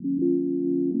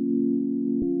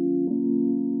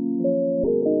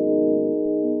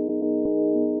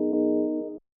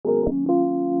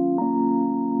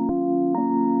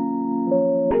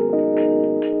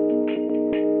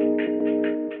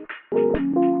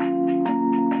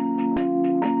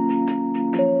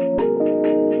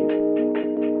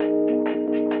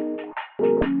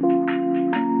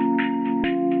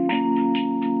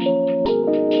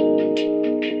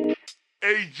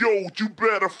Yo, you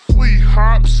better flee,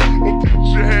 hops, or get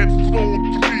your head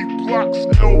flown 3 blocks.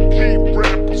 LG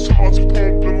rappers, hearts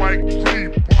pumping like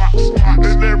Reeboks.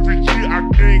 And every year I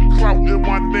gain clout and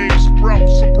my name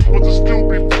sprouts. Some brothers still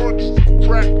be virgins if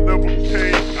crack never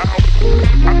came out.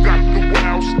 I got the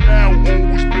wild style,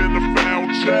 always been a foul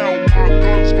child. My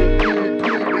guns go boom,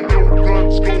 boom, and your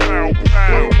guns go pow,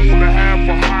 pow. I wanna have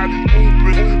a hottie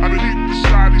open, I keep the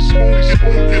shotty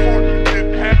smoking, get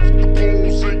half the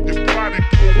bones in your body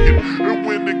broken. And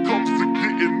when it comes to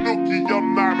getting nookie,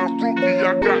 I'm not a rookie.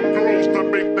 I got girls that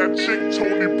make that chick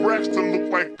Tony Braxton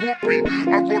look like Whoopi.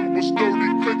 I run with sturdy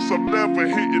clicks, I'm never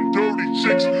hitting dirty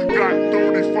chicks. Got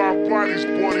 35 bodies,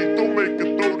 buddy, don't make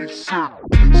it 36. Step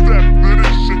to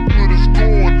this shit, good as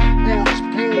gone, word is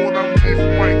born. I leave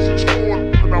mics torn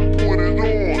when I put it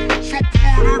on. So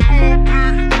put it on,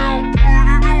 big L, put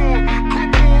it on.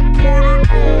 Come on, put it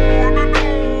on and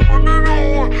on and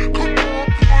on. Come on,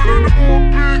 put it on,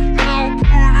 big L,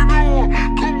 put it on.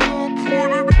 Come on,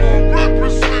 put it on,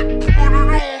 represent, put it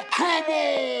on, come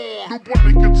on.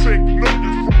 Nobody can take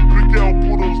nothing from Big L,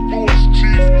 put us voice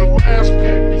chief. The last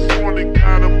pump funny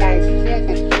got a mouth full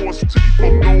of force teeth.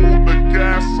 I'm known to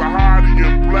gas a hottie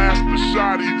and blast a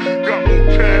shotty. Got more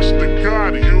cash than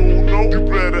Gotti, you don't know? You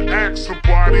better ask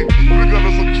somebody. Big L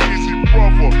is a crazy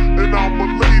brother, and I'm a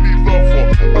lady lover.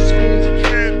 A smooth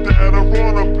kid that'll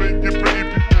run up in your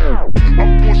baby.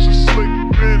 I'm pushing slick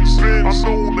pins, I'm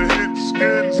known to hit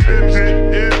skins, hit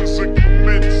ends, and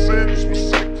commit sins with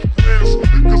sick friends.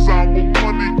 Cause I'm a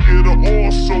money getter,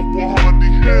 also a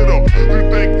honey hitter. You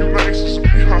think you nice as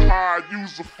me, haha,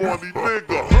 you's a funny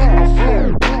nigga. I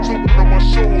flow, so one of my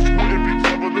shows wouldn't be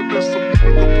clever than this. I'm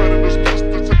leaving competitors pissed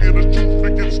to tell you the truth,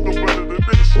 it gets no better than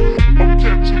this. I'm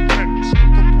catching rats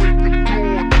to break the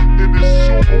dawn in this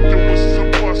song. Yo, it's a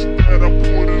must that I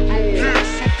put it on. Yeah,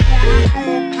 so put it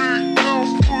on, big L,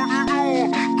 put it on.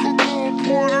 Come on,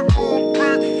 put it on,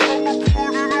 big fella,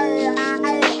 put it on and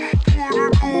on. Put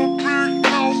it on, big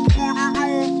L, put it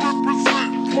on,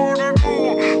 represent, put it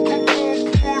on. Come on,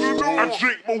 put it on. I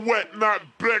drink my wet, not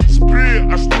Beck's.